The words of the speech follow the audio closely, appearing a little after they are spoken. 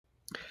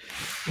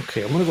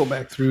Okay, I'm going to go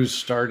back through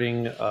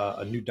starting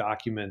a new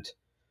document,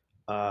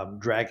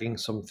 dragging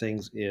some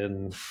things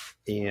in,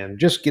 and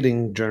just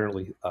getting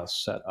generally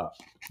set up.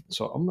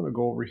 So I'm going to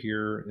go over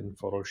here in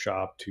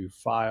Photoshop to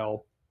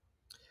File,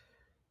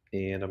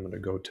 and I'm going to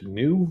go to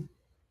New,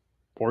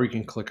 or you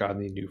can click on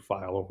the New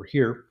File over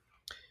here.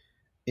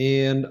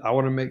 And I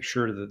want to make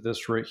sure that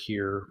this right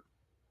here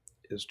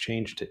is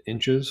changed to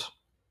inches.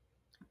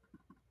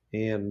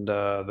 And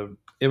the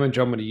image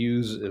I'm going to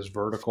use is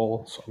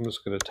vertical, so I'm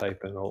just going to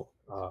type in,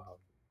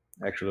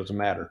 actually, it doesn't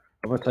matter.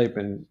 I'm going to type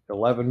in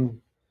 11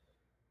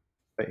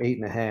 by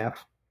 8.5,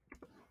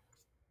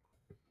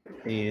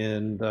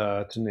 and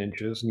it's in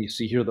inches. And you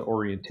see here the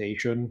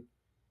orientation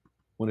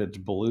when it's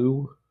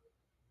blue.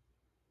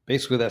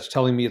 Basically, that's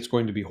telling me it's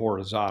going to be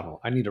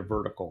horizontal. I need a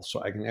vertical,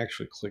 so I can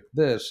actually click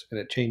this, and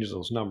it changes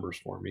those numbers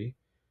for me.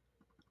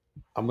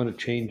 I'm going to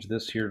change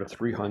this here to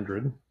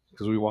 300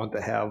 because we want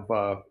to have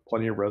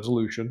plenty of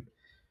resolution.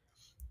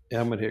 And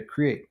I'm going to hit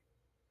create.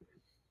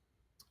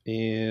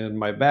 And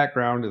my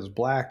background is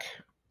black.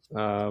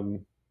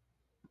 I'm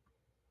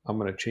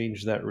going to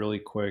change that really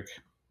quick.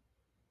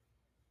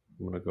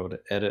 I'm going to go to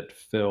edit,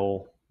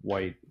 fill,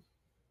 white.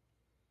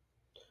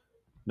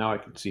 Now I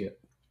can see it.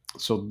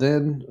 So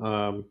then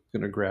I'm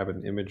going to grab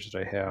an image that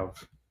I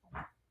have,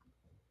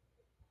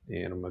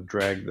 and I'm going to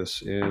drag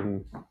this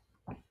in,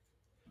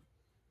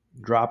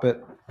 drop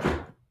it.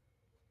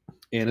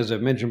 And as I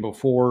mentioned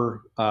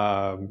before,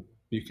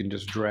 you can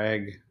just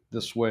drag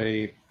this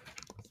way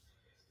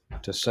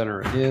to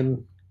center it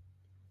in.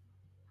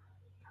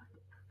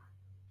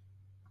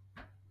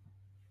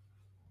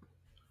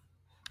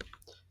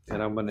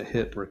 And I'm going to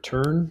hit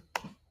return,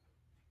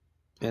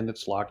 and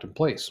it's locked in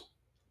place.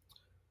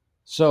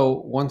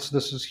 So once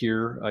this is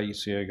here, you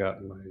see I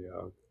got my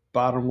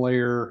bottom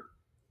layer,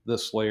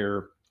 this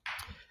layer,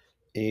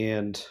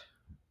 and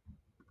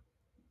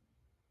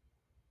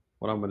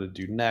what I'm going to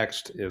do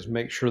next is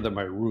make sure that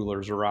my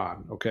rulers are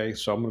on. Okay,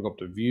 so I'm going to go up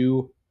to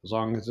view. As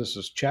long as this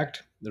is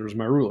checked, there's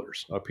my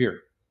rulers up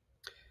here.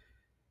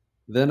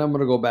 Then I'm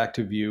going to go back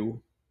to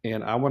view,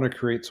 and I want to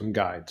create some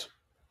guides.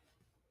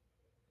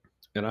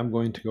 And I'm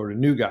going to go to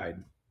new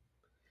guide.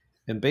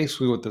 And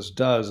basically what this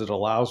does, it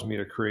allows me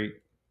to create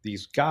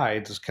these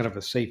guides as kind of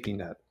a safety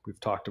net. We've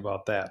talked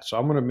about that. So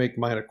I'm going to make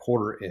mine a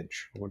 1/4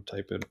 inch. I'm going to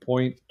type in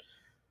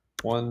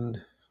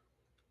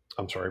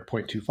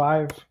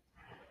 0.25.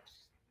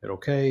 Hit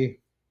OK.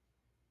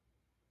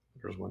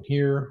 There's one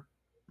here.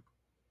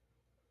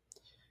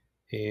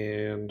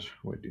 And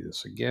we do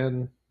this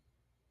again.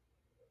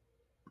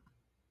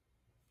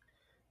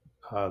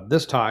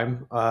 This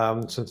time,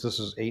 since this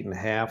is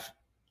 8.5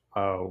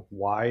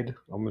 wide,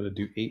 I'm going to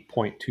do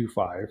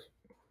 8.25.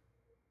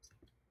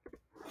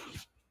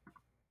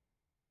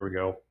 There we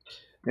go.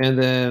 And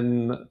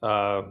then,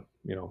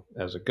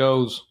 as it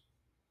goes,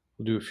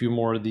 we'll do a few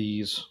more of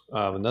these.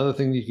 Another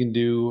thing that you can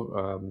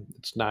do,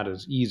 it's not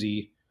as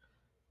easy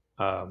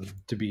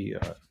to be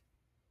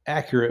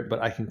accurate,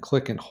 but I can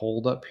click and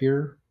hold up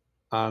here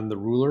on the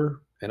ruler,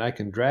 and I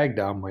can drag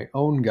down my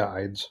own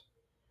guides.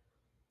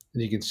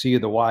 And you can see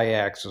the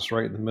y-axis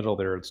right in the middle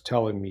there. It's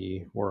telling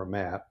me where I'm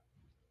at.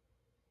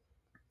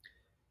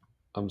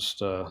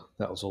 That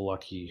was a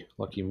lucky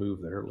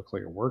move there. It looked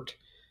like it worked.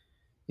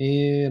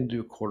 And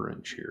do a 1/4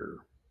 inch here.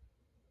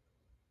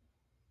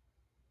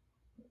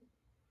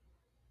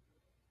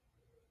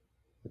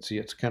 Let's see,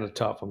 it's kind of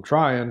tough. I'm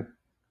trying,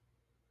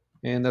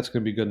 and that's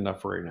going to be good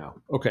enough for right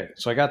now. Okay,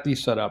 so I got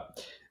these set up,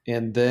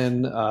 and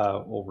then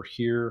over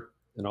here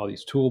and all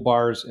these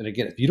toolbars. And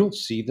again, if you don't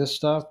see this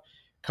stuff,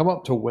 come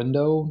up to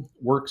Window,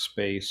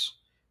 Workspace.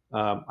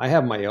 I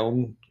have my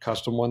own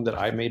custom one that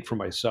I made for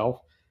myself,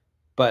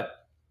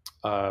 but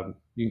you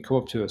can come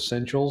up to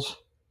Essentials,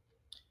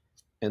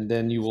 and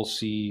then you will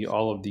see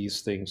all of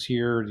these things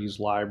here, these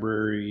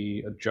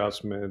library,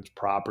 adjustments,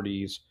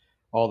 properties,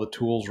 all the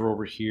tools are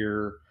over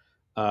here.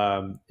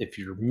 If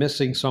you're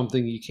missing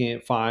something you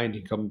can't find,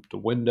 you come to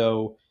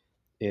Window,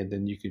 and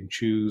then you can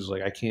choose,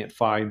 like I can't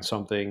find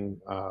something.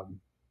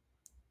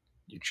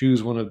 You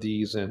choose one of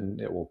these and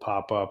it will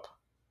pop up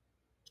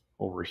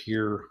over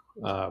here,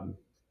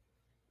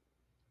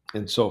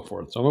 and so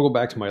forth. So I'm gonna go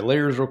back to my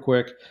layers real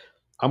quick.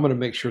 I'm gonna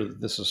make sure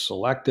that this is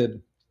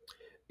selected.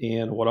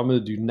 And what I'm going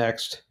to do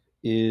next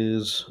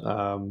is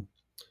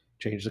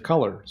change the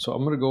color. So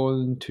I'm going to go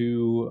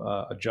into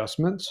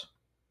adjustments,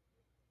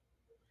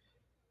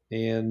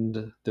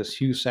 and this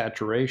hue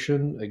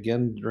saturation,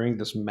 again, during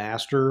this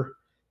master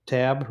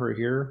tab right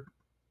here,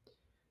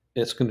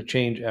 it's going to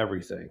change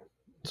everything.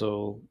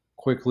 So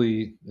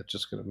quickly, it's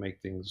just going to make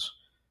things,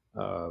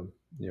 uh,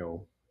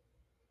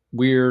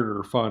 weird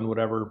or fun,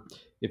 whatever.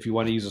 If you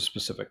want to use a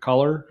specific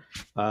color,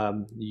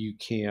 you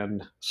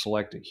can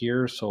select it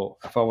here. So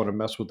if I want to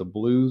mess with the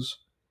blues,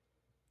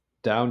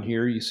 down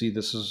here, you see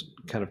this is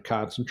kind of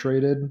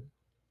concentrated.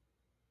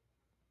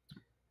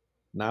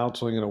 Now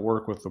it's only going to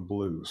work with the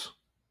blues.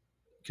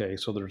 Okay,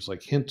 so there's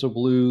like hints of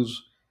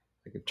blues.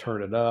 I can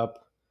turn it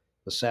up.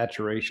 The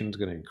saturation is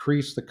going to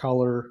increase the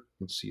color.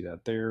 You can see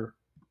that there.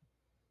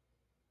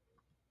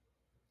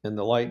 And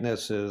the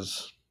lightness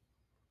is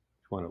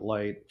want it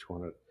light, if you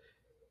want to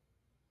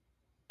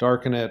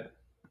darken it.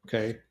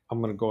 Okay,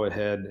 I'm going to go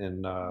ahead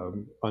and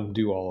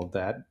undo all of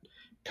that.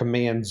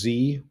 Command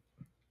Z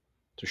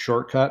to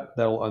shortcut,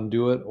 that'll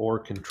undo it, or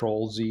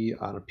Control Z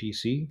on a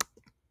PC.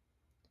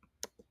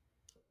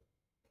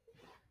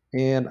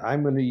 And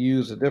I'm going to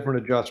use a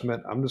different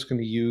adjustment. I'm just going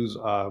to use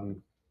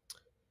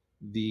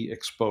the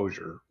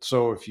exposure.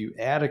 So if you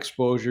add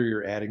exposure,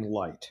 you're adding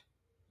light.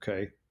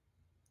 Okay.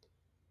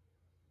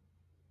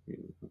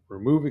 You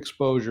remove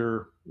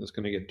exposure, it's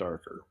going to get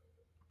darker.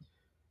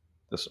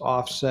 This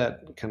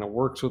offset kind of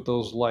works with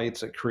those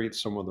lights. It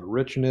creates some of the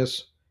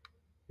richness.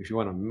 If you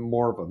want a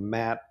more of a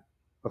matte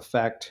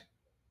effect,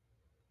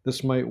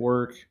 this might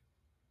work.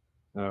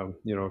 You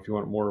know, if you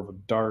want more of a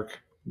dark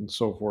and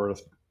so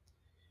forth,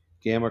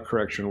 gamma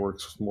correction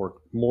works with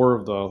more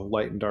of the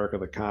light and dark of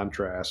the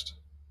contrast.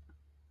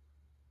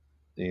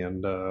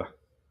 And I'm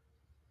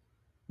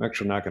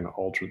actually not going to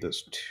alter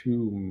this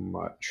too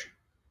much.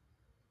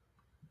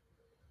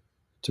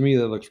 To me,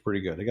 that looks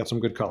pretty good. I got some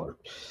good color.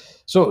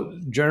 So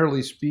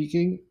generally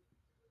speaking,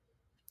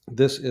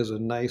 this is a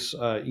nice,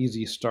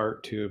 easy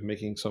start to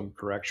making some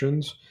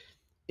corrections.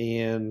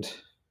 And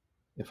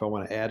if I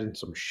want to add in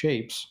some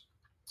shapes,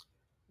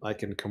 I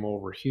can come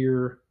over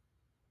here.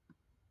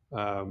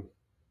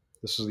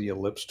 This is the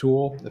ellipse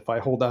tool. If I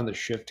hold down the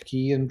shift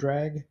key and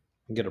drag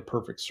and get a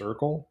perfect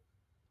circle,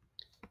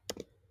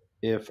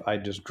 if I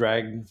just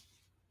drag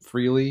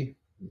freely,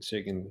 so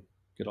you can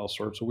get all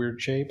sorts of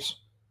weird shapes.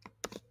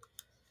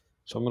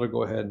 So I'm going to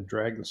go ahead and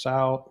drag this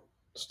out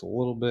just a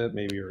little bit,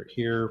 maybe right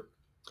here.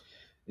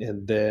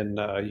 And then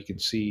you can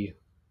see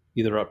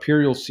either up here,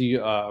 you'll see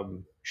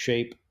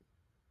shape.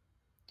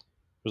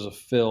 There's a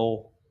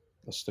fill.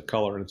 That's the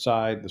color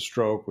inside. The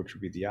stroke, which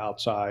would be the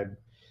outside.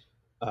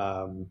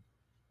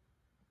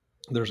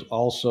 There's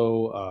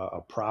also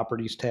a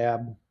properties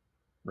tab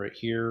right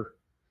here.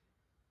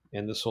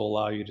 And this will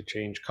allow you to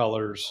change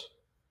colors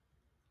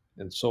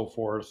and so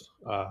forth.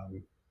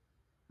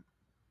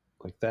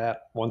 Like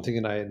that. One thing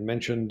that I had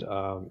mentioned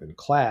in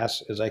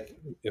class is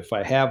if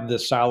I have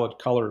this solid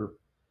color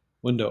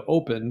window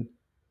open,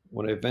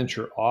 when I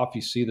venture off,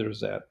 you see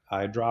there's that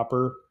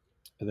eyedropper,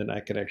 and then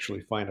I can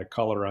actually find a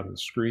color on the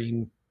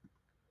screen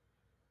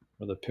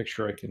or the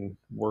picture I can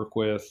work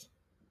with,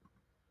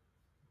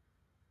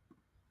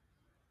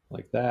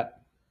 like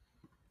that.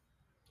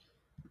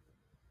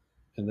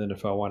 And then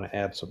if I want to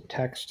add some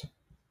text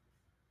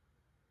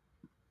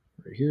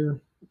right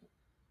here,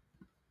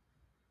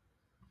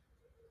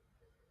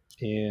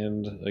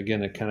 and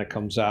again, it kind of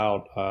comes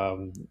out.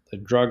 I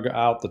drug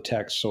out the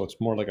text so it's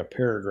more like a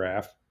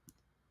paragraph.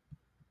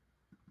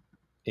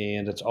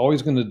 And it's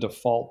always going to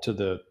default to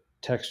the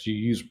text you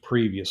used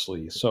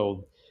previously.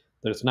 So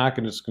that it's not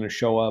just going to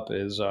show up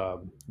as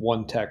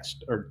one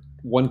text or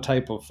one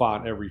type of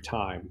font every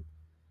time.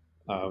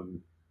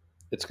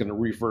 It's going to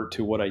revert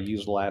to what I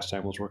used last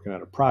time I was working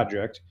on a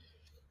project.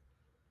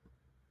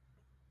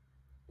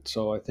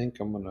 So I think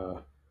I'm going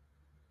to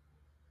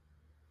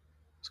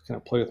just kind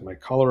of play with my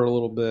color a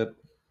little bit.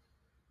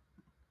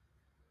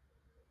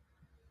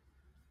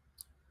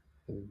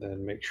 And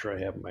then make sure I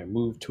have my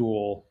move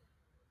tool.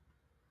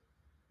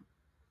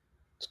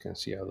 Let's kind of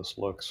see how this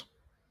looks.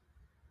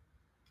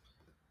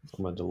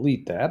 I'm going to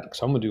delete that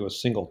because I'm going to do a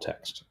single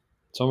text.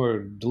 So I'm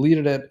going to delete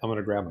it. I'm going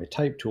to grab my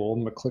type tool. I'm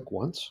going to click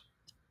once.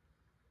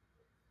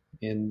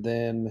 And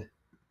then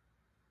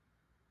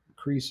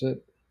increase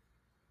it.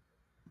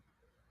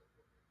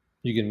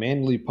 You can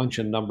manually punch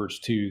in numbers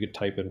too. You could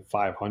type in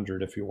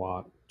 500 if you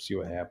want. See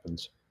what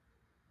happens.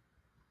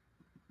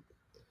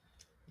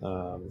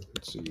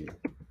 Let's see.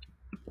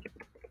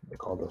 I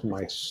call this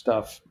my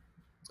stuff.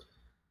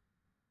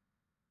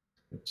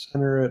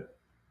 Center it.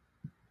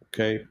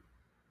 Okay.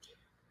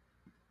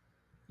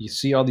 You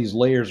see all these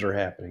layers are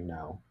happening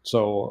now.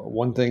 So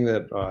one thing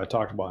that I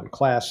talked about in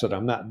class that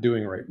I'm not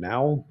doing right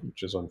now,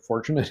 which is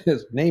unfortunate,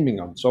 is naming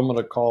them. So I'm going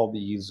to call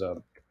these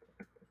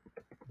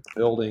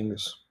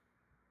buildings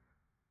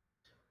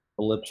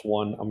ellipse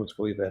 1. I'm just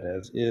going to leave that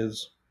as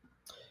is.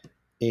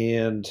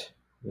 And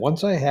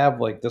once I have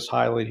like this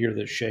highlight here,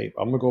 this shape,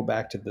 I'm going to go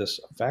back to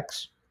this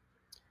effects.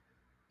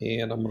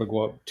 And I'm going to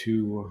go up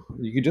to,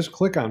 you can just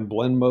click on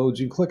blend modes.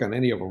 You can click on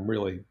any of them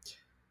really.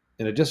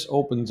 And it just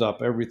opens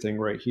up everything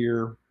right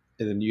here.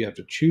 And then you have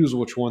to choose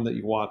which one that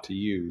you want to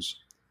use.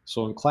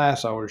 So in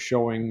class, I was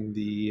showing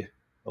the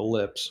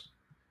ellipse.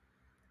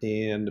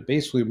 And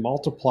basically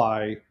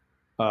multiply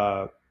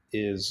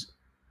has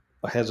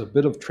a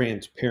bit of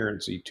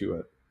transparency to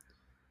it.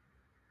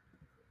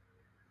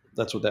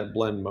 That's what that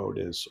blend mode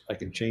is. I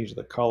can change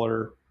the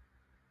color.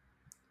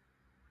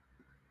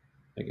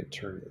 I can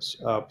turn this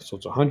up so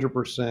it's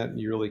 100%.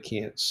 You really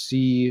can't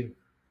see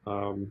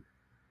the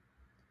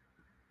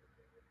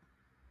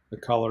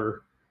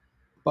color.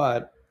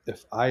 But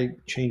if I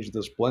change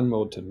this blend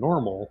mode to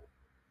normal,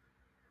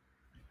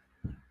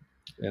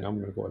 and I'm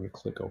going to go ahead and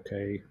click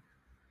OK,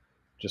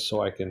 just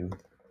so I can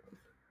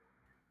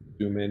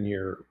zoom in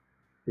here,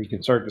 you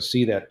can start to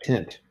see that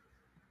tint.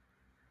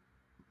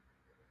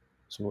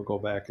 So we'll go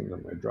back into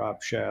my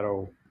drop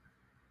shadow.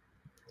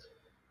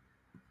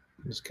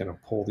 Just kind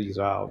of pull these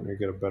out and you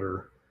get a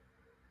better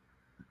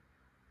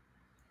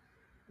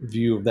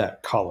view of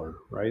that color,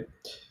 right?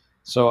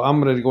 So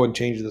I'm going to go and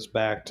change this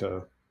back to,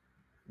 I'm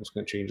just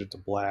going to change it to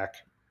black.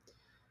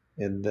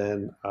 And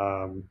then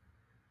I'm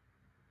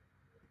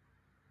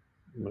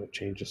going to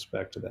change this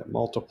back to that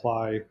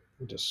multiply.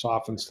 It just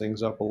softens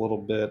things up a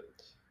little bit.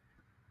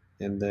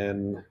 And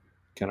then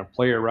kind of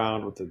play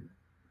around with the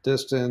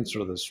distance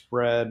or the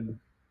spread.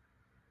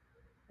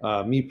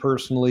 Me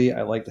personally,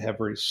 I like to have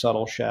very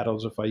subtle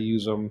shadows if I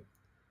use them.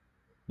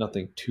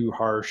 Nothing too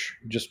harsh,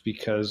 just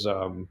because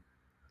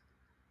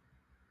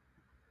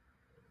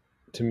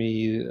to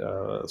me,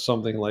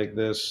 something like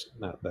this,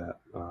 not that,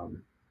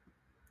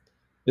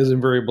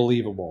 isn't very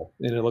believable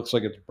and it looks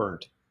like it's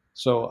burnt.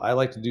 So I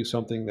like to do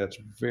something that's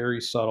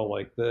very subtle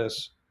like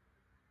this,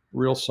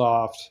 real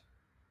soft,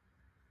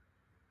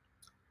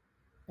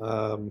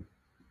 a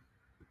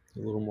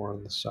little more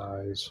on the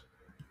size.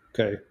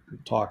 Okay, I'm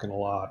talking a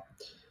lot.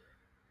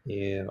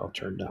 And I'll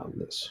turn down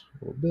this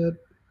a little bit.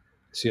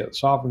 See how it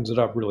softens it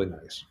up really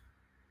nice.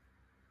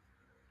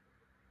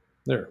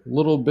 There, a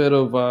little bit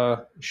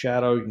of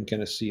shadow. You can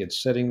kind of see it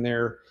sitting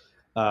there.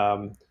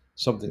 Um,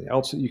 Something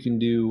else that you can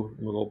do,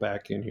 we'll go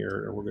back in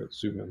here and we're going to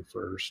zoom in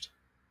first.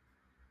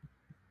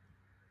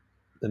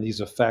 And these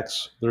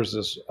effects, there's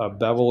this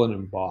bevel and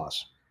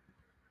emboss.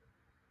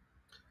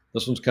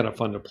 This one's kind of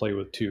fun to play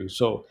with too.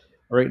 So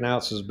right now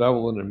it says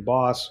bevel and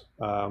emboss.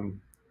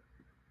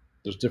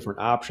 There's different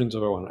options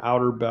if I want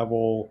outer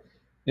bevel,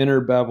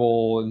 inner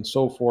bevel, and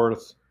so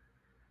forth.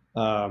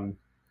 Um,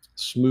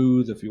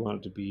 Smooth if you want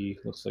it to be,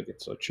 looks like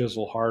it's a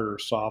chisel, hard or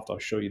soft. I'll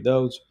show you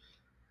those.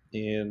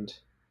 And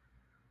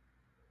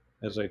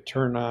as I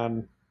turn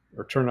on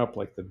or turn up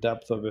like the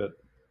depth of it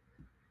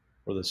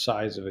or the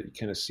size of it, you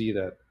kind of see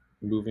that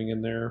moving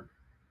in there.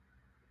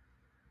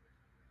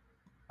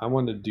 I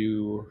want to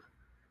do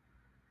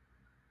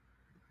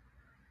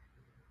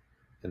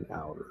an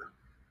outer.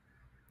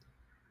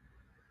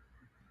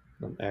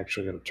 I'm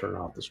actually going to turn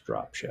off this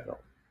drop shadow.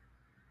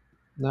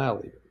 Now I'll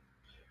leave it.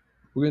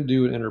 We're going to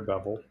do an inner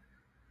bevel.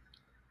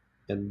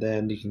 And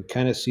then you can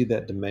kind of see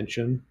that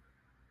dimension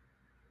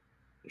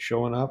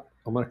showing up.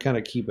 I'm going to kind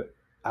of keep it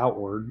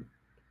outward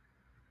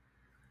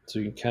so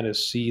you can kind of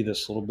see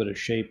this little bit of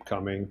shape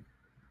coming.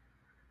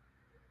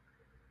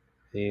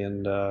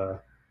 And play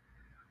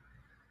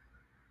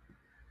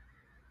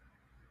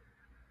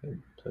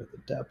the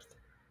depth,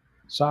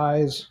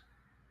 size.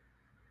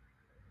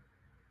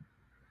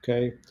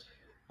 Okay.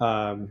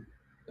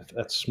 If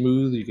that's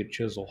smooth, you could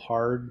chisel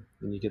hard,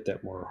 and you get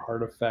that more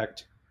hard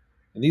effect.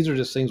 And these are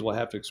just things we'll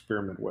have to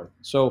experiment with.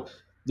 So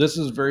this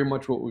is very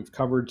much what we've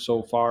covered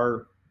so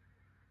far.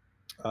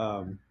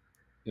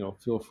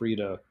 Feel free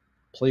to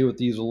play with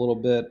these a little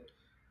bit,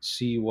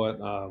 see what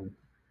what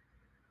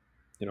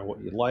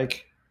you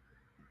like,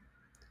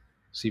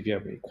 see if you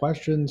have any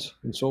questions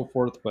and so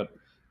forth. But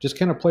just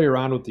kind of play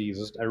around with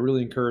these. I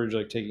really encourage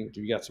if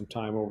you got some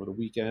time over the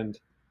weekend,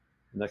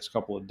 the next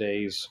couple of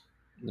days,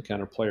 and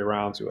kind of play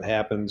around, see what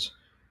happens.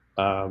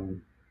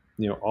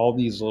 All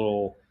these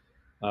little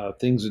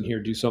things in here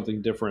do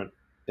something different,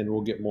 and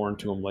we'll get more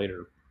into them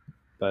later.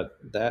 But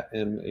that,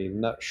 in a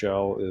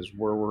nutshell, is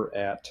where we're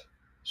at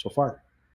so far.